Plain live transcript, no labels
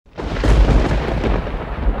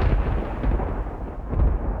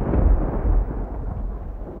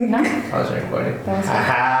No? I was recording. That was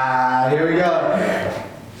Aha, here we go.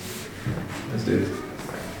 Let's do it.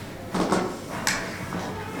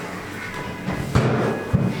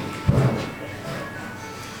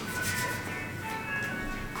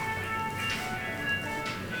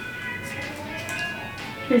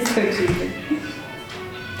 You're so cheesy.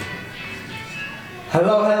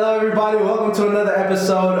 Hello, everybody. Welcome to another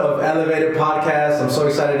episode of Elevated Podcast. I'm so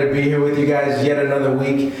excited to be here with you guys yet another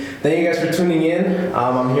week. Thank you guys for tuning in.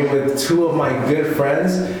 I'm here with two of my good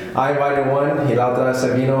friends. I invited one, y la otra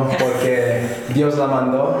se vino porque Dios la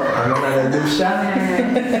mandó. Amen, aleluya.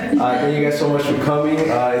 Thank you guys so much for coming.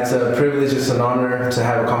 It's a privilege, it's an honor to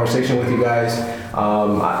have a conversation with you guys.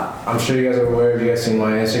 I'm sure you guys are aware, if you guys seen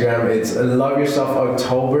my Instagram, it's Love Yourself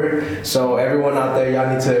October. So everyone out there,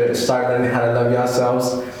 y'all need to start learning how to love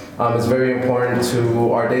yourselves. It's very important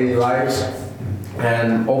to our daily lives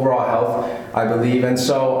and overall health, I believe. And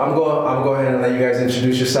so I'm gonna go ahead and let you guys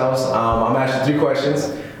introduce yourselves. I'm asking 3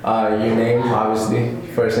 questions. Your name, obviously,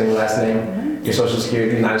 first name, last name, your social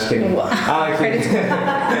security. Not just kidding.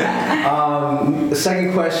 The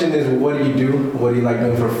second question is, what do you do? What do you like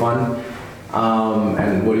doing for fun?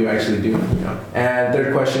 And what do you actually do? You know? And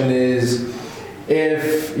third question is,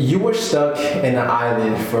 if you were stuck in an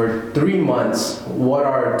island for 3 months, what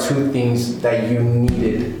are 2 things that you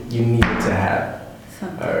needed to have?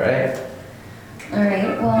 All right.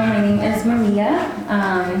 Well, my name is Maria.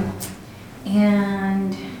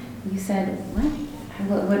 And you said what?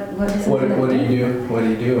 What is it? What do you do? What do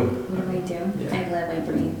you do? What do I do? Yeah. I live, I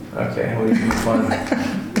breathe. Okay. What do you do for fun?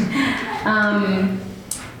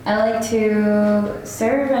 I like to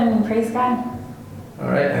serve and praise God. All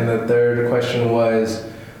right. And the third question was,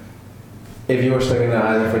 if you were stuck in an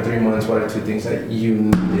island for 3 months, what are 2 things that you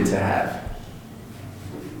needed to have?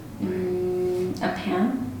 A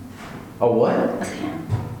pan. A what? A pan.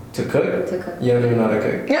 To cook? To cook. You don't even know how to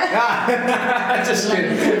cook. Just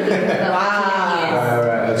kidding. Wow. All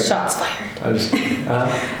right. Okay. Shots fired. I'm just kidding.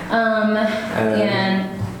 And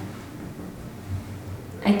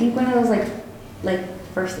I think one of those like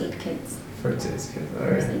first aid kits. First aid kit. All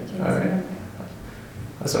First right. aid kits. All right.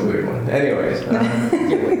 That's a weird one. Anyways.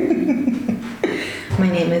 My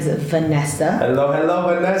name is Vanessa. Hello,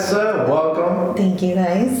 Vanessa. Welcome. Thank you,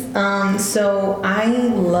 guys. So I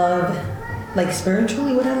love, like,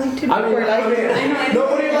 spiritually, what I like to do. I mean, what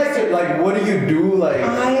do you like to, like, what do you do,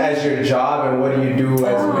 as your job, and what do you do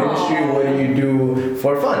as ministry? What do you do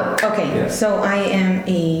for fun? Okay, Yeah. so I am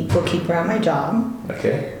a bookkeeper at my job.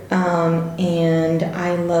 Okay. And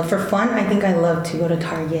I love, for fun, I think I love to go to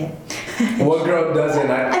Target. What girl doesn't?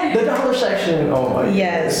 The dollar section. Oh my.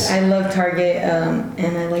 Yes, goodness. I love Target,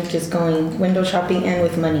 and I like just going window shopping and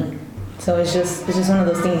with money. So it's just one of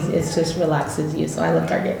those things. It just relaxes you. So I love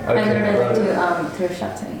Target. Okay, I literally love like it. to thrift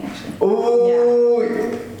shop today, actually.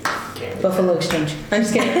 Ooh. Buffalo Exchange. I'm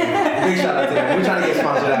just kidding. Big shout out to them. We're trying to get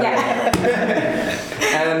sponsored out. Yeah.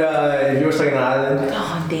 And if you were stuck in an island,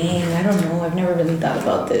 Oh dang, I don't know. I've never really thought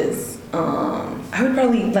about this. I would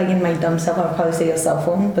probably, like, in my dumb self, I would probably say a cell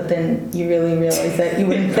phone, but then you really realize that you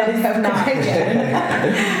wouldn't have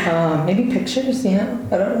connection. Maybe pictures, yeah.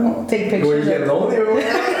 I don't know. Take were you pictures. getting lonely or what?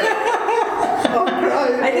 Oh,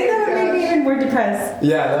 crying. I think that would make me even more depressed.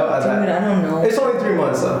 Yeah, Dude, I don't know. It's only 3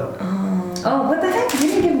 months though. Oh, what the heck? You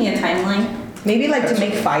didn't give me a timeline. Maybe like to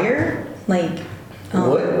make fire, like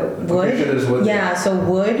Wood? Wood. I'm pretty sure there's wood. Yeah, so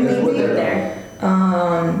wood There's wood maybe. there.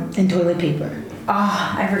 And toilet paper.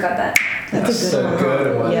 Ah, I forgot that. That's a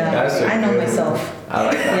good one. Yeah, Yeah, that's a I know good myself. one. I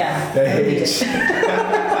like that. Yeah.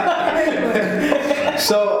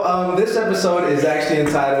 So this episode is actually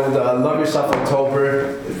entitled Love Yourself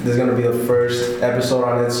October. This is going to be the first episode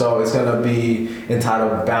on it, so it's going to be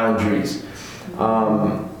entitled Boundaries.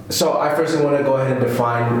 So I first want to go ahead and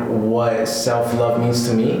define what self-love means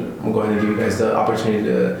to me. I'm going to give you guys the opportunity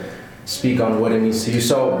to speak on what it means to you.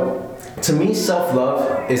 So to me,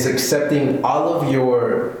 self-love is accepting all of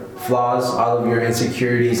your flaws, all of your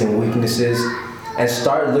insecurities and weaknesses, and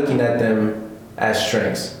start looking at them as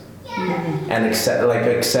strengths. And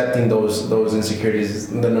accepting those insecurities is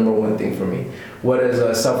the number one thing for me. What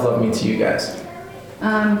does self-love mean to you guys?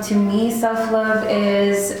 To me, self-love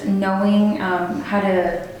is knowing how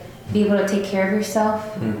to be able to take care of yourself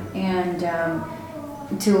and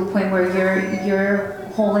to a point where you're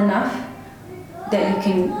whole enough that you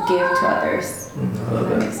can give to others. I love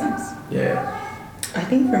That makes sense. Yeah. I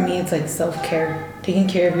think for me it's like self-care, taking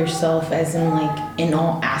care of yourself as in like in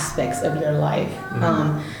all aspects of your life.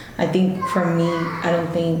 I think for me, I don't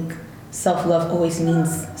think self-love always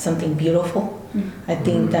means something beautiful. I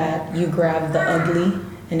think that you grab the ugly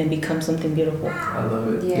and it becomes something beautiful. I love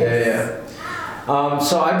it. Yes. Yeah.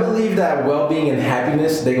 So I believe that well-being and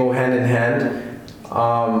happiness, they go hand in hand.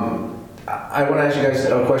 I want to ask you guys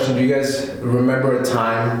a question. Do you guys remember a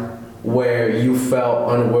time where you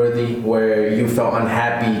felt unworthy, where you felt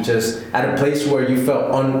unhappy, just at a place where you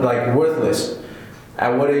felt like worthless?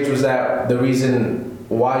 At what age was that the reason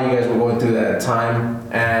why you guys were going through that time?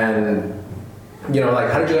 And, like,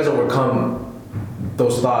 how did you guys overcome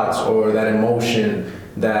those thoughts or that emotion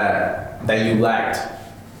that you lacked?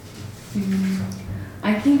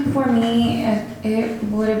 I think for me, it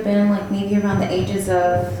would have been like maybe around the ages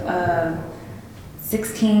of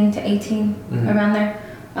 16 to 18, around there.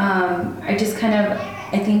 I just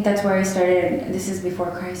I think that's where I started. This is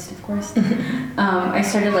before Christ, of course. I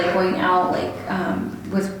started like going out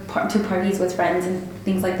to parties with friends and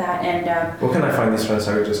things like that. And where can I find these friends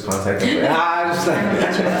so I could just contact them?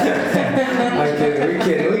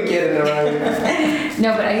 We kidding around.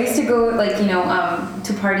 No, but I used to go like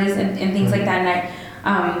to parties and things like that, and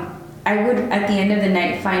I would at the end of the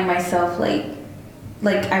night find myself like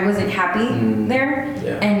I wasn't happy there,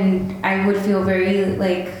 and I would feel very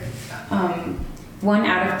like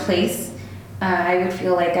out of place. I would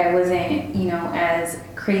feel like I wasn't as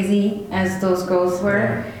crazy as those girls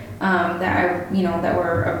were that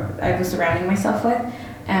I was surrounding myself with.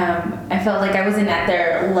 I felt like I wasn't at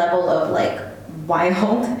their level of like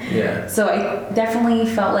wild. Yeah. So I definitely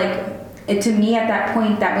felt like to me at that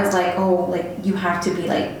point that was like, oh, like you have to be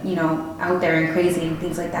like out there and crazy and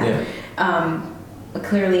things like that. Yeah. But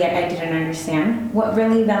clearly I didn't understand what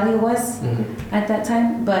really value was at that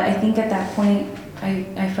time. But I think at that point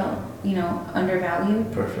I felt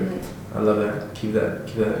undervalued. Perfect. I love that. Keep that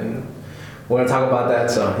in. We're gonna talk about that.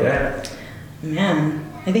 So yeah. Man,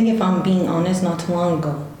 I think if I'm being honest, not too long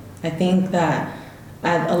ago, I think that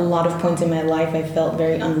at a lot of points in my life I felt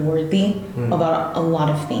very unworthy about a lot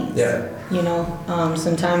of things. Yeah.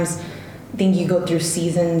 Sometimes I think you go through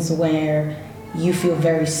seasons where you feel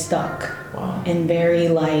very stuck. Wow. And very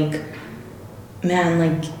like, man,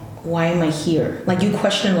 like, why am I here? Like, you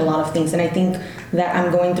question a lot of things. And I think that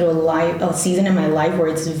I'm going through a season in my life where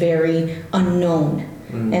it's very unknown.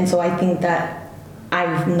 And so I think that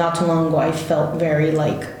not too long ago, I felt very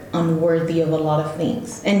like unworthy of a lot of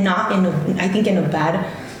things. And not I think in a bad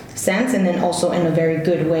sense, and then also in a very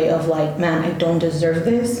good way of like, man, I don't deserve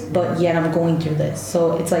this, but yet I'm going through this.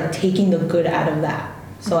 So it's like taking the good out of that.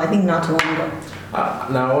 So I think not too long ago.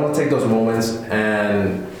 Now I want to take those moments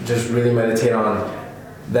and just really meditate on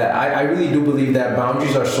that. I really do believe that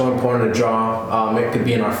boundaries are so important to draw. It could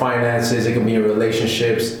be in our finances, it could be in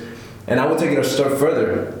relationships. And I would take it a step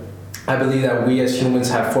further. I believe that we as humans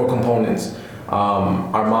have 4 components.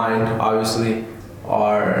 Our mind, obviously,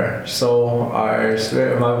 our soul, our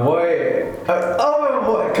spirit. My boy,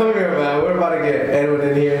 come here, man. We're about to get Edwin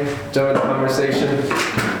in here, jump in the conversation.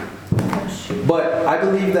 But I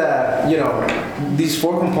believe that, these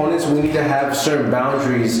 4 components, we need to have certain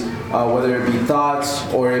boundaries, whether it be thoughts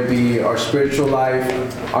or it be our spiritual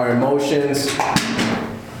life, our emotions.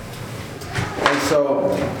 And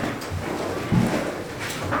so,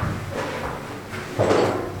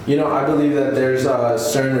 I believe that there's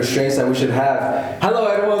certain restraints that we should have. Hello,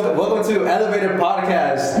 everyone. Welcome to Elevator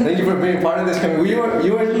Podcast. Thank you for being part of this. You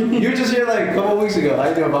were just here like a couple weeks ago. How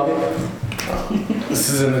you doing, Bobby? This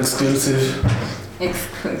is an exclusive.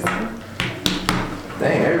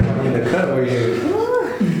 Dang, everybody in the cut were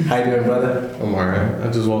you. How you doing, brother? I'm alright.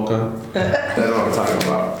 I just woke up. That's what I'm talking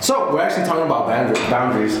about. So we're actually talking about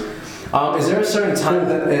boundaries. Is there a certain time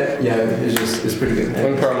that it's pretty good.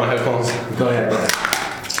 Let me put on my headphones. Go ahead, bro.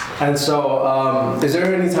 And so, is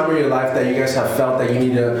there any time in your life that you guys have felt that you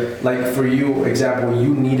need to, like for you, example,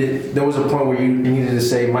 there was a point where you needed to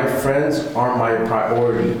say, my friends aren't my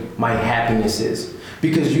priority, my happiness is.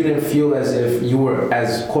 Because you didn't feel as if you were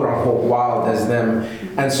as quote unquote wild as them.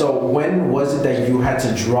 And so when was it that you had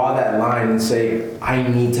to draw that line and say, I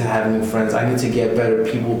need to have new friends, I need to get better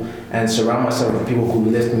people and surround myself with people who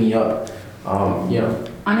lift me up,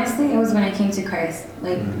 Honestly, it was when I came to Christ,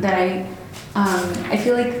 that I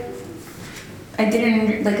feel like I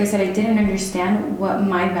didn't understand what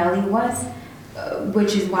my value was,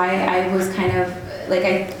 which is why I was kind of like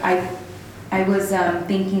I was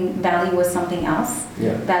thinking value was something else.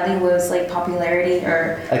 Yeah. Value was like popularity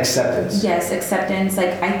or acceptance. Yes, acceptance.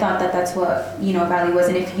 Like I thought that that's what value was,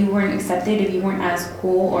 and if you weren't accepted, if you weren't as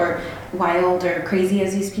cool or wild or crazy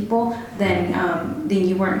as these people, then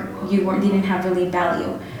you didn't have really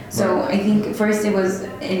value. So right. I think first it was,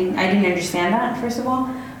 and I didn't understand that first of all.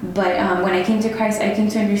 But when I came to Christ, I came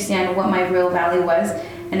to understand what my real value was,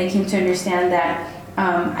 and I came to understand that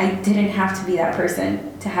I didn't have to be that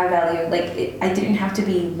person to have value. Like I didn't have to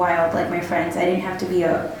be wild like my friends. I didn't have to be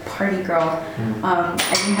a party girl. I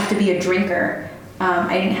didn't have to be a drinker.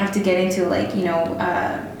 I didn't have to get into like, you know,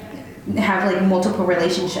 have like multiple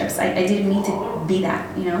relationships. I didn't need to be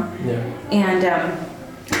that, you know? Yeah. And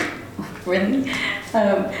really?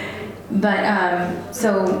 So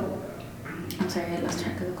I'm sorry, I lost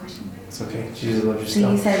track of the question. It's okay. Jesus loves you So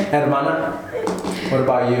still. you said, Hermana, what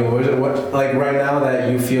about you? What like right now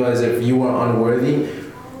that you feel as if you were unworthy?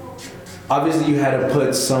 Obviously, you had to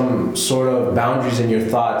put some sort of boundaries in your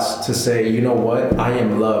thoughts to say, you know what, I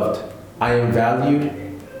am loved, I am valued,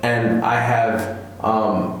 and I have.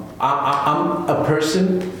 I'm a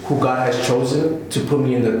person who God has chosen to put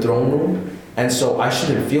me in the throne room, and so I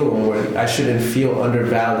shouldn't feel unworthy. I shouldn't feel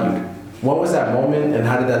undervalued. What was that moment, and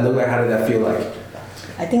how did that look like? How did that feel like?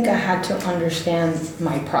 I think I had to understand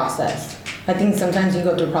my process. I think sometimes you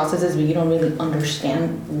go through processes but you don't really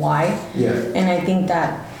understand why. Yeah. And I think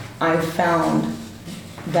that I found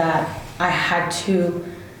that I had to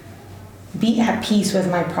be at peace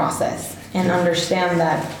with my process and understand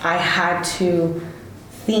that I had to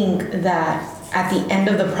think that at the end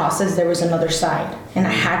of the process there was another side, and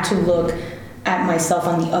I had to look at myself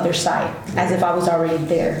on the other side as if I was already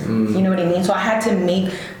there. You know what I mean? So I had to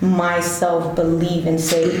make myself believe and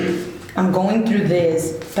say, I'm going through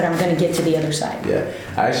this, but I'm gonna get to the other side. Yeah,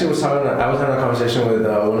 I was having a conversation with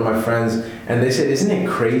one of my friends, and they said, isn't it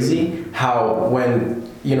crazy how when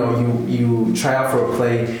you know you try out for a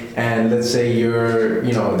play, and let's say you're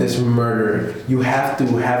this murderer, you have to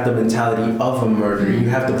have the mentality of a murderer. You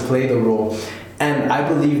have to play the role, and I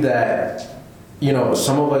believe that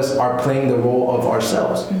some of us are playing the role of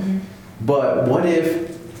ourselves. But what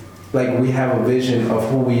if, like, we have a vision of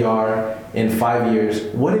who we are in 5 years?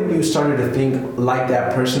 What if you started to think like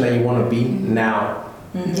that person that you want to be now?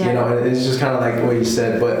 Yeah. It's just kind of like what you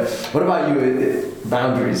said. But what about you?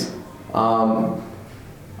 Boundaries.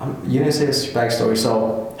 You didn't say this backstory.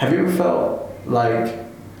 So have you ever felt like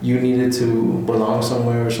you needed to belong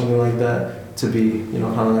somewhere or something like that to be, kind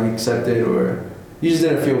of like accepted, or you just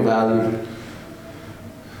didn't feel valued?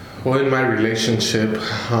 Well, in my relationship, no,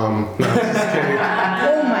 I'm just kidding.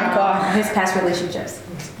 Oh my God. his past relationships,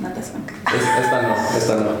 not this one.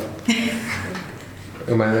 Esta no.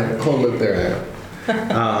 Am I there? Oh, look, there I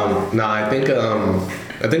am. No, I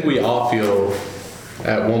think we all feel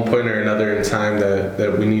at one point or another in time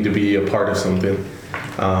that we need to be a part of something,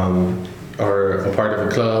 or a part of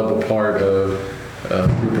a club, a part of a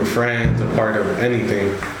group of friends, a part of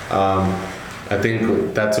anything. I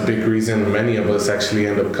think that's a big reason many of us actually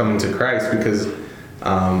end up coming to Christ, because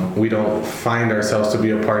we don't find ourselves to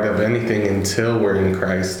be a part of anything until we're in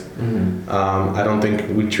Christ. Mm-hmm. I don't think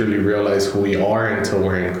we truly realize who we are until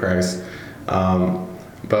we're in Christ.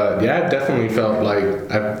 But yeah, I've definitely felt like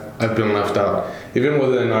I've been left out. Even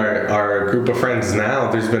within our group of friends now,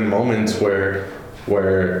 there's been moments where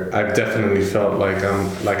I've definitely felt like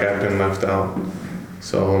I've been left out.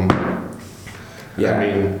 So yeah,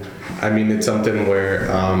 I mean it's something where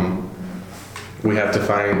we have to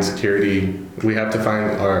find security. We have to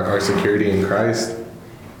find our security in Christ.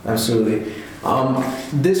 Absolutely.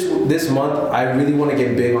 This month, I really want to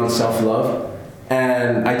get big on self-love,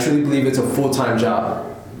 and I truly believe it's a full-time job.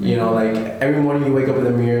 You know, like every morning you wake up in the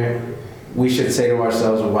mirror, we should say to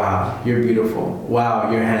ourselves, "Wow, you're beautiful. Wow,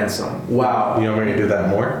 you're handsome. Wow." You want me to do that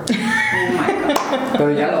more? Oh my God. Pero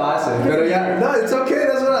ya lo hacen. Pero ya, no, it's okay.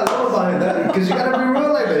 That's what I love about it. Because you gotta be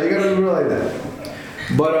real like that. You gotta be real like that.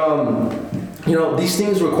 But these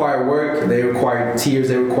things require work. They require tears.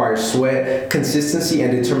 They require sweat, consistency,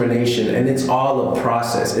 and determination. And it's all a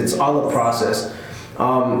process. It's all a process.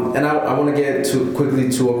 And I want to get quickly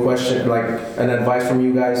to a question, like an advice from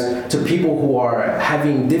you guys to people who are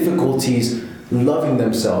having difficulties loving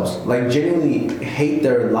themselves, like genuinely hate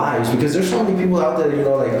their lives, because there's so many people out there,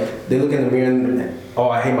 like they look in the mirror and, oh,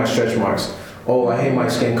 I hate my stretch marks. Oh, I hate my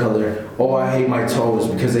skin color. Oh, I hate my toes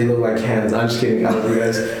because they look like hands. I'm just kidding. I love you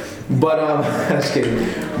guys. But I'm just kidding.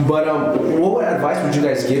 But what advice would you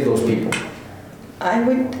guys give those people? I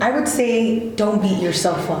would say don't beat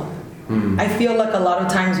yourself up. I feel like a lot of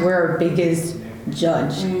times we're our biggest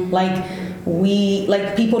judge. Like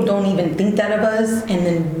people don't even think that of us, and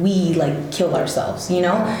then we like kill ourselves,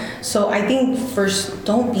 So I think first,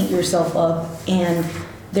 don't beat yourself up, and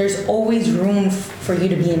there's always room for you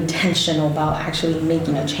to be intentional about actually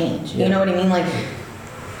making a change. You know what I mean? Like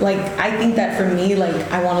I think that for me, like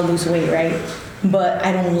I want to lose weight, right? But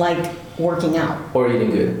I don't like working out Or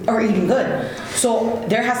eating good. or eating good. So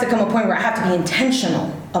there has to come a point where I have to be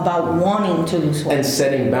intentional about wanting to lose weight. And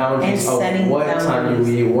setting boundaries And setting of what time boundaries.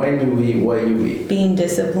 you eat, when you eat, what you eat. Being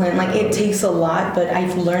disciplined, like it takes a lot, but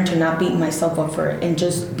I've learned to not beat myself up for it and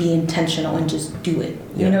just be intentional and just do it.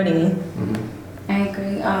 Yeah. You know what I mean? I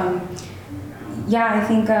agree. Yeah, I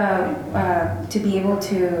think to be able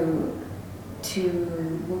to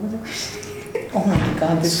what was the question? Oh my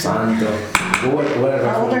God, this Santo. What advice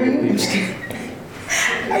How old would are you? give? I'm just kidding.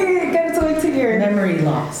 I got so into your. Memory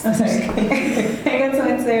loss. I'm sorry. I got so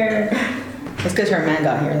into your. It's because her man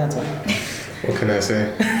got here, that's why. What can I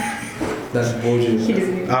say? That's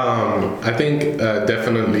bullshit. I think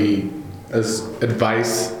definitely as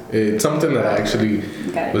advice, it's something that I actually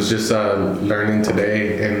Got it. was just learning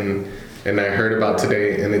today and I heard about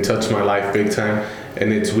today and it touched my life big time.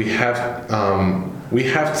 And it's we have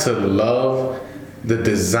to love the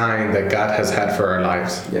design that God has had for our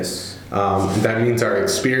lives. Yes. That means our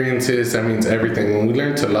experiences, that means everything. When we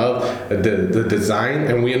learn to love the design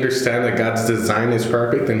and we understand that God's design is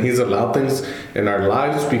perfect and He's allowed things in our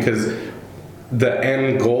lives because the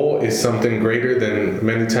end goal is something greater than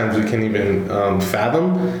many times we can even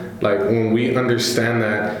fathom. Like when we understand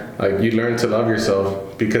that, like you learn to love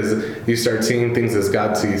yourself because you start seeing things as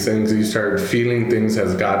God sees things, you start feeling things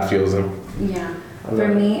as God feels them. Yeah. For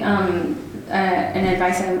me, an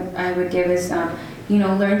advice I would give is,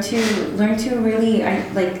 learn to really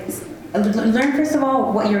learn first of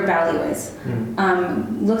all what your value is.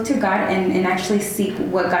 Look to God and actually seek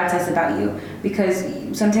what God says about you, because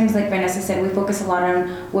sometimes, like Vanessa said, we focus a lot on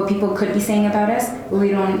what people could be saying about us, but we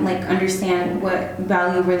don't understand what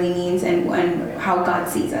value really means and how God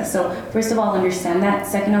sees us. So first of all, understand that.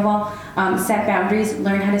 Second of all, set boundaries.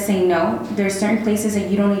 Learn how to say no. There's certain places that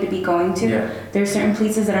you don't need to be going to. Yeah. There's certain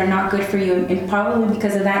places that are not good for you, and probably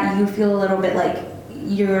because of that you feel a little bit like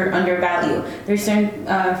you're undervalued. There's certain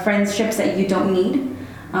friendships that you don't need.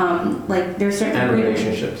 There's certain And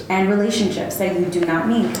relationships. and relationships that you do not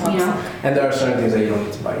need. You know. And there are certain things that you don't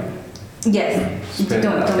need to buy. Yes. Spend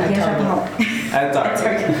Don't it out. be a At shopaholic. At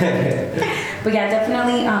Target. But yeah,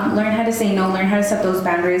 definitely learn how to say no. Learn how to set those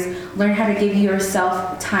boundaries. Learn how to give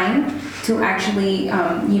yourself time to actually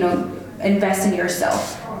invest in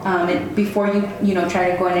yourself before you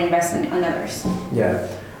try to go and invest in others. Yeah.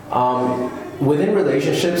 Within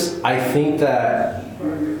relationships, I think that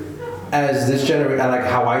as this generation, like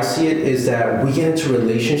how I see it, is that we get into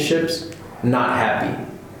relationships not happy.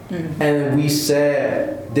 And we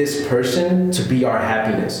set this person to be our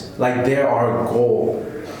happiness. Like they're our goal.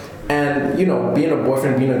 And being a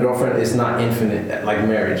boyfriend, being a girlfriend is not infinite like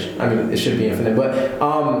marriage. I mean, it should be infinite. But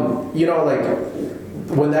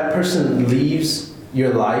when that person leaves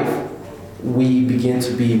your life, we begin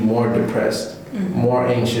to be more depressed, more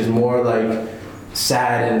anxious, more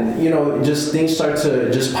sad, and just things start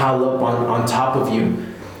to just pile up on top of you.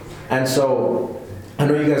 And so I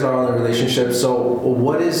know you guys are all in a relationship, so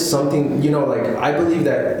what is something, I believe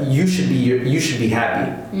that you should be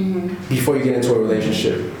happy before you get into a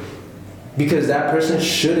relationship, because that person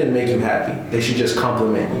shouldn't make you happy. They should just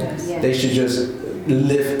compliment you. Yeah. They should just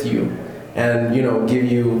lift you and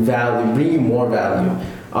give you value, bring you more value.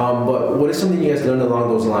 But what is something you guys learned along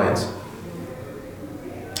those lines?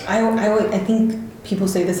 I think people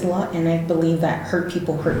say this a lot, and I believe that hurt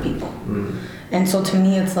people. And so to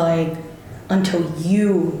me, it's like, until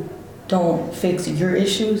you don't fix your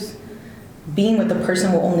issues, being with the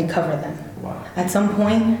person will only cover them. Wow. At some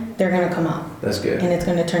point, they're going to come out. That's good. And it's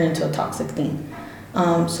going to turn into a toxic thing.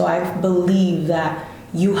 So I believe that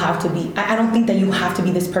you have to be, I don't think that you have to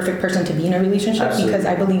be this perfect person to be in a relationship. Absolutely. Because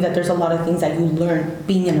I believe that there's a lot of things that you learn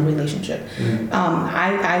being in a relationship.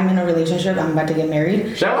 I'm in a relationship, I'm about to get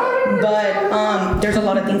married. But there's a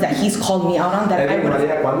lot of things that he's called me out on that I would.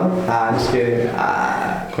 Maria, ¿cuándo? Just kidding.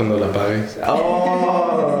 Cuando la pagues.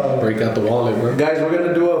 Oh. Break out the wallet, bro. Guys, we're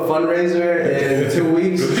gonna do a fundraiser in 2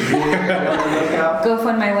 weeks. Be on the lookout. Go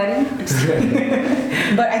fund my wedding.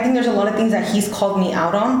 But I think there's a lot of things that he's called me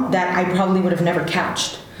out on that I probably would have never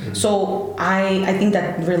catched. So I think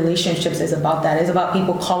that relationships is about that. It's about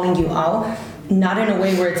people calling you out, not in a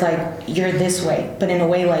way where it's like, you're this way, but in a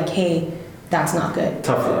way like, hey, that's not good.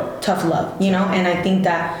 Tough love. Tough love, And I think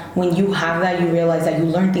that when you have that, you realize that you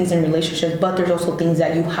learn things in relationships, but there's also things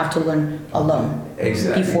that you have to learn alone.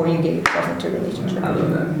 Exactly. Before you get yourself into a relationship. I love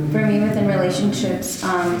that. For me, within relationships,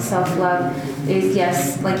 self-love is,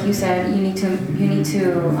 yes, like you said, you need to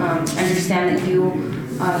understand that you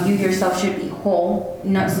yourself should be whole,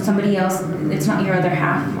 not somebody else. It's not your other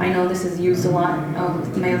half. I know this is used a lot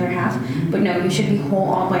of my other half, but no, you should be whole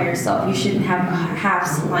all by yourself. You shouldn't have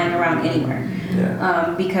halves lying around anywhere.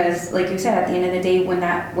 Yeah. Because like you said, at the end of the day, when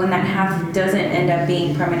that half doesn't end up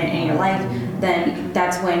being permanent in your life, then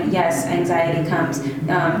that's when, yes, anxiety comes,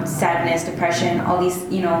 sadness, depression, all these,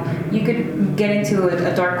 you could get into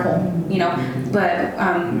a dark hole,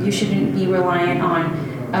 but you shouldn't be reliant on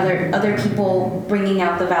other people bringing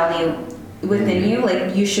out the value within you.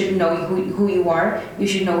 Like, you should know who you are. You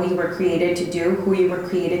should know what you were created to do, who you were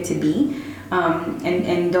created to be.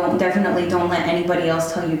 And don't let anybody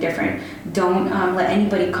else tell you different. Don't let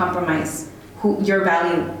anybody compromise your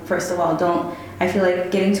value. First of all, I feel like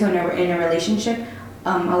getting to in a relationship,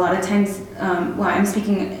 a lot of times, I'm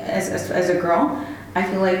speaking as a girl, I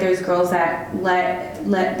feel like there's girls that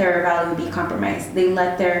let their value be compromised. They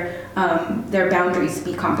let their boundaries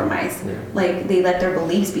be compromised. Yeah. Like, they let their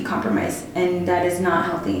beliefs be compromised, and that is not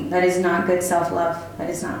healthy. That is not good self-love. That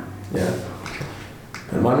is not. Yeah.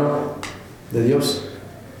 Hermano de Dios.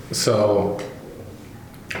 So,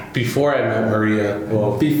 before I met Maria,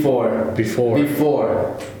 Before.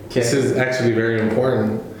 This is actually very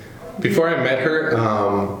important. Before I met her,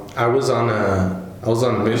 I was on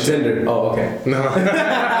a mission. Tinder. Oh, okay. No.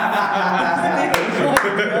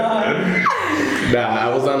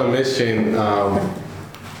 I was on a mission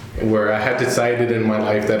where I had decided in my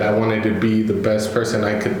life that I wanted to be the best person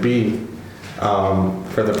I could be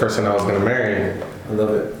for the person I was going to marry. I love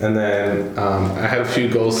it. And then I had a few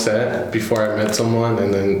goals set before I met someone,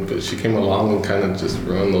 and then she came along and kind of just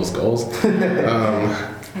ruined those goals.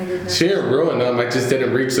 She didn't ruin them. I just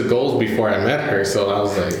didn't reach the goals before I met her, so I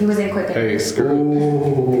was like, He wasn't quick. hey,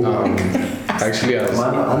 screw it. Actually, I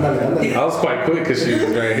was quite quick because she was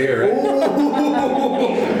right here, right?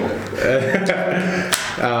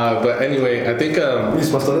 But anyway, I think Mis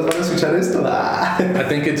pastores van a escuchar esto. I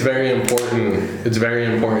think it's very important. It's very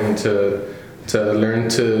important to learn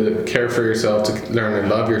to care for yourself, to learn to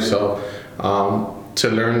love yourself, to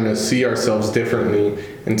learn to see ourselves differently,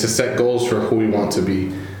 and to set goals for who we want to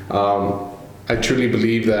be. I truly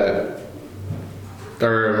believe that,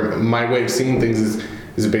 or my way of seeing things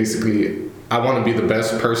is basically, I want to be the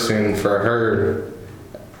best person for her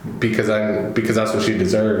because that's what she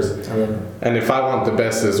deserves. And if I want the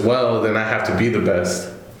best as well, then I have to be the best.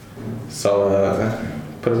 So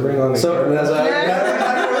put a ring on it. So that's what I was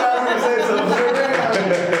gonna say. So put a ring on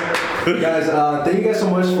it. Guys, thank you guys so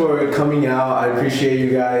much for coming out. I appreciate you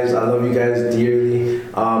guys. I love you guys dearly.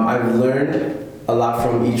 I've learned a lot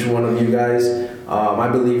from each one of you guys. I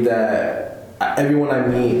believe that everyone I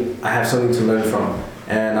meet, I have something to learn from.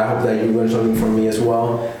 And I hope that you learn something from me as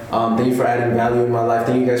well. Thank you for adding value in my life.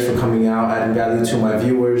 Thank you guys for coming out, adding value to my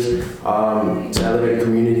viewers, to Elevated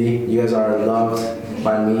Community. You guys are loved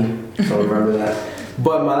by me, so remember that.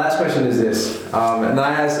 But my last question is this, and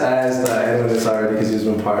I asked Edwin this already because he's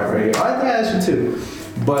been part right here. I think I asked you too.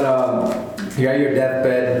 But you're at your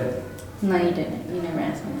deathbed. No, you didn't. You never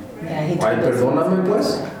asked me. Yeah, he Why, told us. perdóname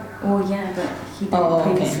pues? Oh yeah, but he didn't okay.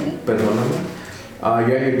 previously. Perdóname.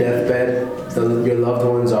 You're at your deathbed. Your loved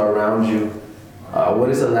ones are around you. What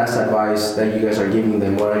is the last advice that you guys are giving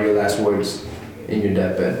them? What are your last words in your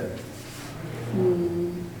deathbed?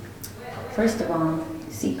 First of all,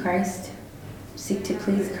 seek Christ. Seek to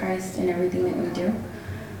please Christ in everything that we do.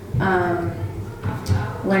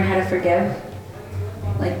 Learn how to forgive.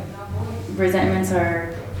 Like, resentments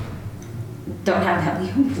don't have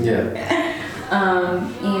value. Yeah.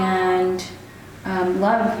 And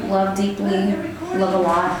love deeply, love a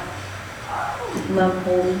lot, love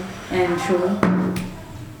wholly and truly.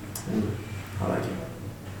 I like it.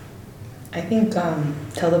 I think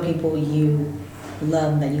tell the people you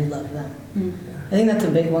love that you love them. Mm. I think that's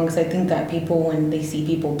a big one because I think that people, when they see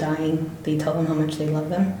people dying, they tell them how much they love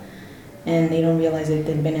them, and they don't realize that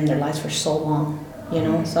they've been in their lives for so long,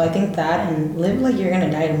 So I think that, and live like you're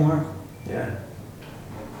gonna die tomorrow. Yeah.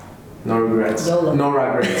 No regrets. YOLO. No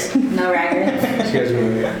regrets. No regrets. You guys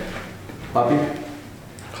remember? Poppy?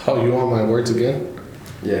 Oh, you want my words again?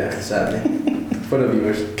 Yeah, sadly. For the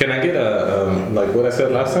viewers. Can I get like what I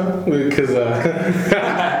said last time? Because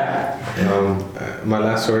my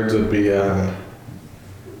last words would be,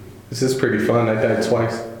 this is pretty fun. I died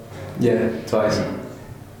twice. Yeah, twice.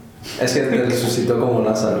 Es que te resucitó como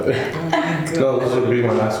Lázaro. No, those would be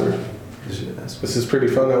my last words. This is pretty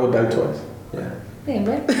fun. I would die twice. Yeah. Hey,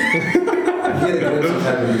 but You get a glimpse of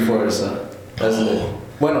heaven before, so that's it.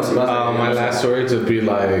 Bueno, si vas a My last words would be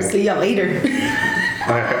like, See ya later.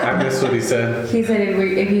 I missed what he said. he said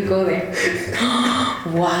if you go there.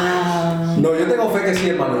 Wow. No, yo tengo fe que sí,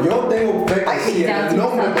 hermano. Yo tengo fe que sí. En el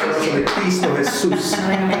nombre poderoso de Cristo Jesús.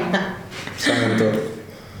 Santo.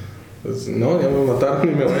 Pues, no, ya me mataron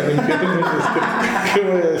y me voy a limpiar. ¿Qué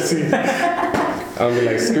voy a decir? I'll be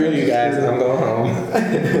like, screw you guys, I'm going home.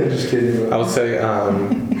 Just kidding, bro. I would say,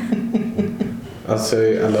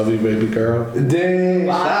 I love you, baby girl. Dang,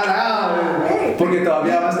 shout out. Porque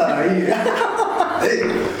todavía va a estar ahí.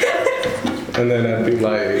 And then I'd be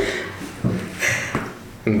like,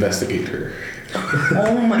 investigate her.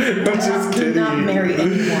 Oh my God. just Do not kidding. marry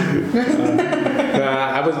anyone.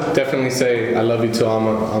 Nah, I would definitely say I love you to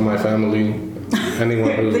all my family.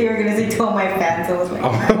 Anyone who, They were gonna say to all my fans. I was like,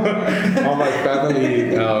 all my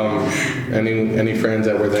family, any friends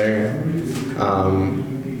that were there.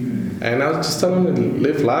 And I was just telling them to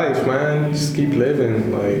live life, man. Just keep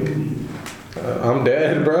living. Like, I'm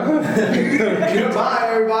dead, bro. Goodbye,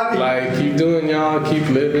 everybody. Like, keep doing y'all, keep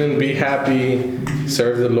living, be happy,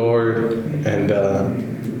 serve the Lord, and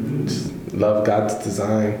just love God's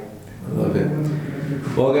design. I love it.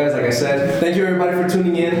 Well, guys, like I said, thank you everybody for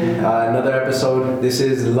tuning in. Another episode. This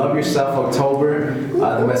is Love Yourself October.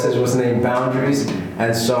 The message was named Boundaries.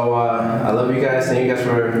 And so I love you guys. Thank you guys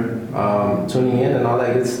for tuning in and all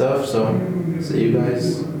that good stuff. So see you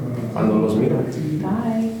guys cuando los miro.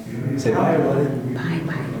 Bye. Say bye, everybody. bye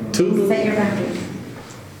bye. Toodles. Set your boundaries.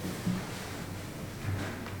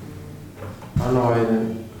 I don't know why I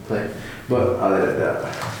didn't play, but I'll let it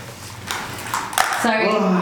out. Sorry.